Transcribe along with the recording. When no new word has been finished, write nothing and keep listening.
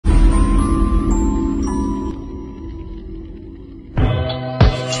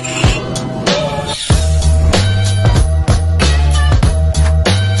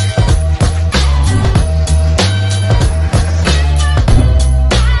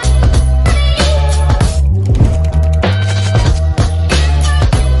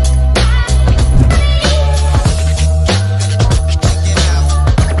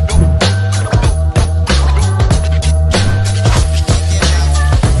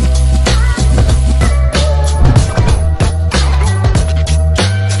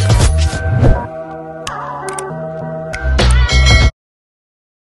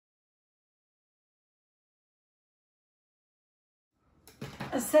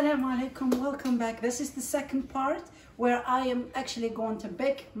Assalamu alaikum, welcome back. This is the second part where I am actually going to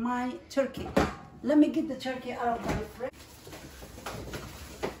bake my turkey. Let me get the turkey out of my fridge.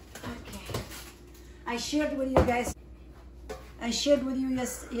 Okay. I shared with you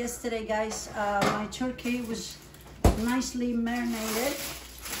yesterday, guys. My turkey was nicely marinated.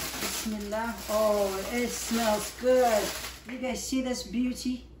 Bismillah. Oh, it smells good. You guys see this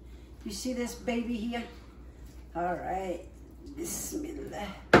beauty? You see this baby here? All right. Bismillah.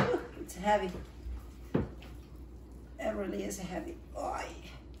 It's heavy. It really is heavy. Oh,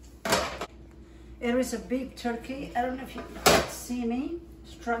 it is a big turkey. I don't know if you can see me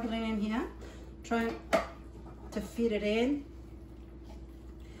struggling in here, trying to fit it in.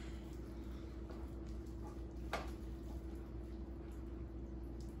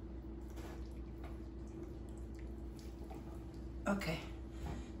 Okay.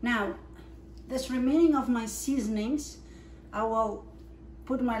 Now, this remaining of my seasonings, I will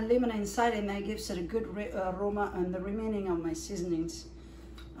put my lemon inside and that gives it a good aroma, and the remaining of my seasonings,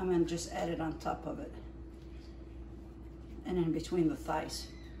 I'm gonna just add it on top of it and in between the thighs.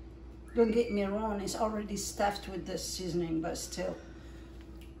 Don't get me wrong, it's already stuffed with this seasoning, but still,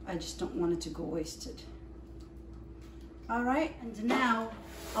 I just don't want it to go wasted. All right, and now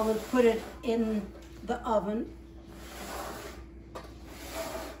I will put it in the oven.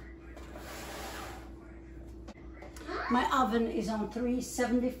 My oven is on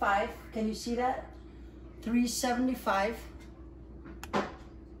 375. Can you see that? 375.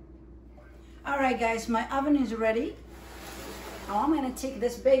 All right, guys, my oven is ready. Now I'm gonna take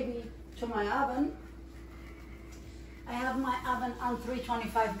this baby to my oven. I have my oven on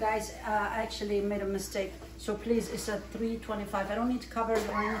 325, guys. I actually made a mistake. So please, it's at 325. I don't need to cover it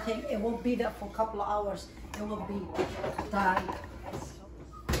or anything. It will be there for a couple of hours. It will be done.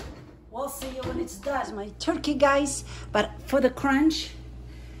 We'll see you when it's done. My turkey, guys. But for the crunch,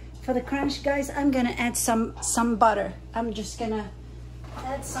 guys, I'm gonna add some butter. I'm just gonna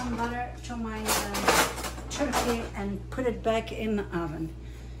add some butter to my turkey and put it back in the oven.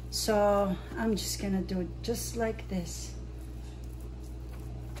 So I'm just gonna do it just like this.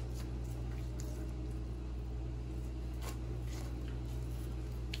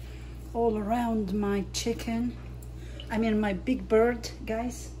 All around my chicken. I mean my big bird,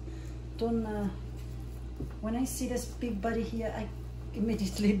 guys. When I see this big body here, I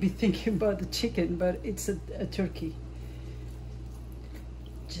immediately be thinking about the chicken, but it's a turkey.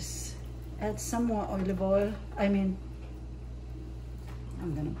 Just add some more olive oil. I'm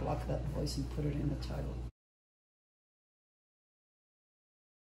gonna block that voice and put it in the title.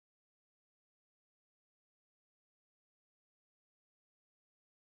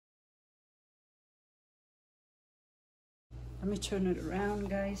 Let me turn it around,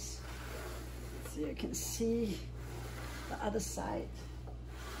 guys. So you can see the other side.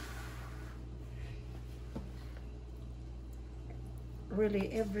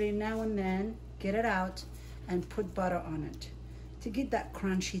 Really, every now and then, get it out and put butter on it to get that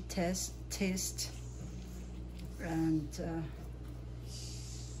crunchy taste. And all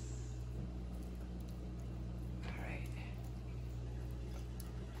right.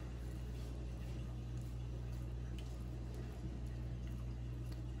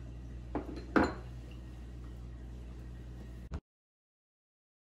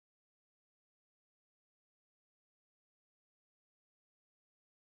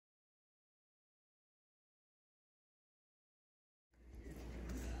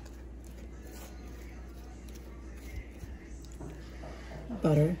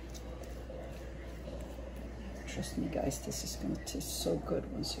 Butter. Trust me, guys, this is gonna taste so good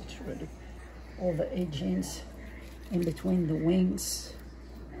once it's ready. All the edgings in between the wings.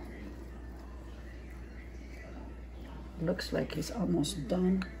 Looks like it's almost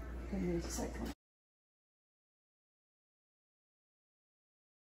done. Give me a second.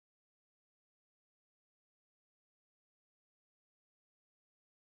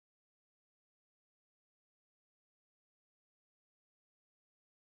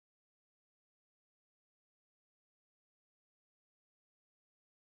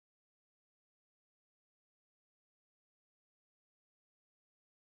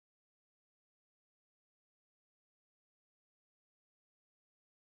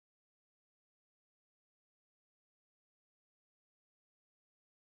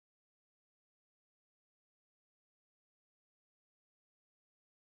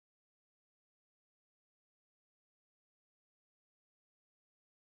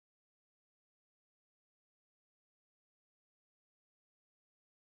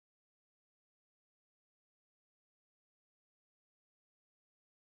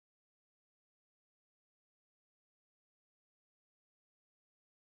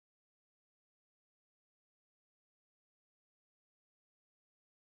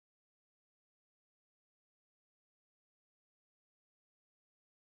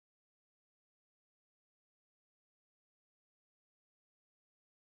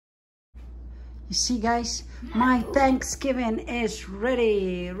 You see, guys, my Thanksgiving is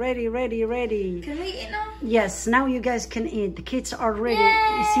ready. Can we eat now? Yes, now you guys can eat. The kids are ready.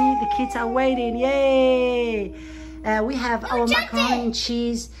 Yay! You see, the kids are waiting. Yay! We have our macaroni and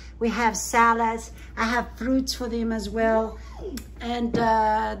cheese. We have salads. I have fruits for them as well. And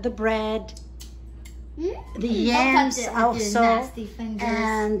the bread. The yams also.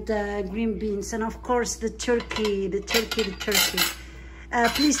 And green beans. And of course, the turkey.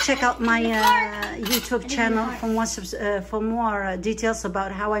 Please check out my YouTube channel for more details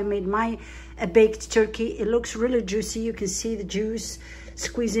about how I made my baked turkey. It looks really juicy. You can see the juice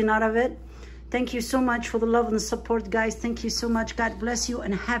squeezing out of it. Thank you so much for the love and the support, guys. Thank you so much. God bless you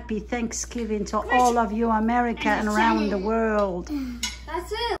and happy Thanksgiving to all of you, America and around the world.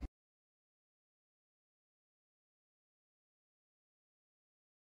 That's it.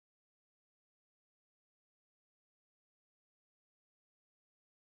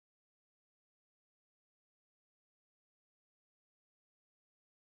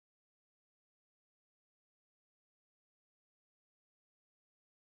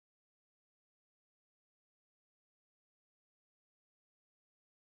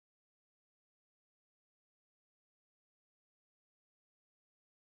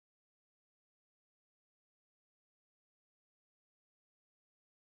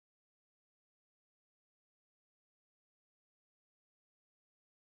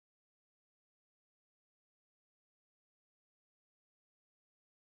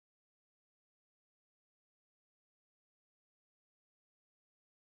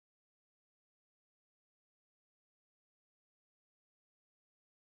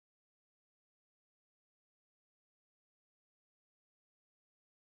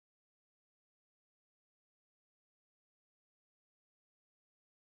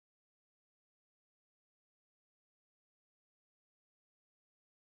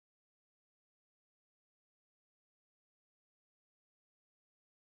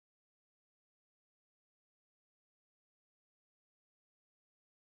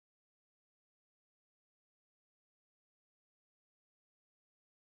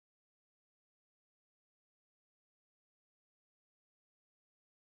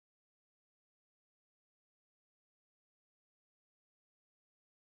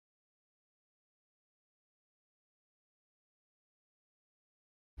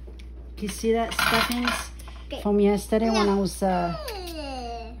 You see that stuffings from yesterday when I was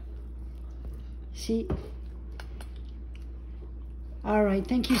see. All right,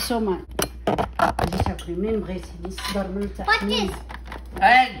 thank you so much. What is?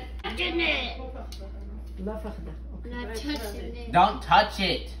 Hey! Not touching it. Don't touch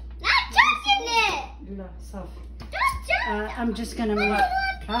it. Not touching it. I'm just gonna make.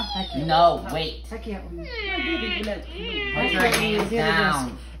 No, wait. Put your hands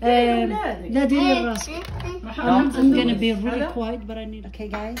down. I'm gonna be really quiet, but I need. Okay,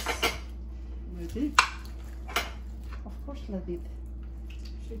 guys. Of course, لذيذ.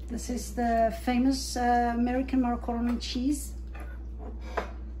 This is the famous American macaroni and cheese.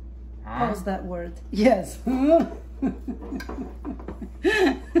 How's that word? Yes.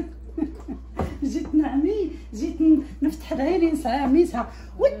 جيت نعمي جيت نفتح العينين ساعة عميتها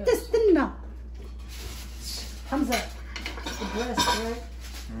وانت استنى حمزة.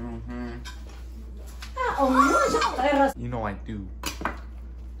 You know I do.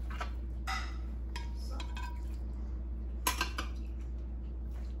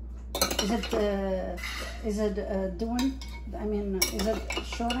 Is it doing? I mean, is it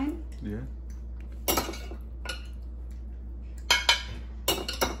showing? Yeah.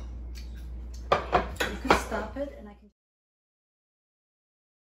 You can stop it, and I can.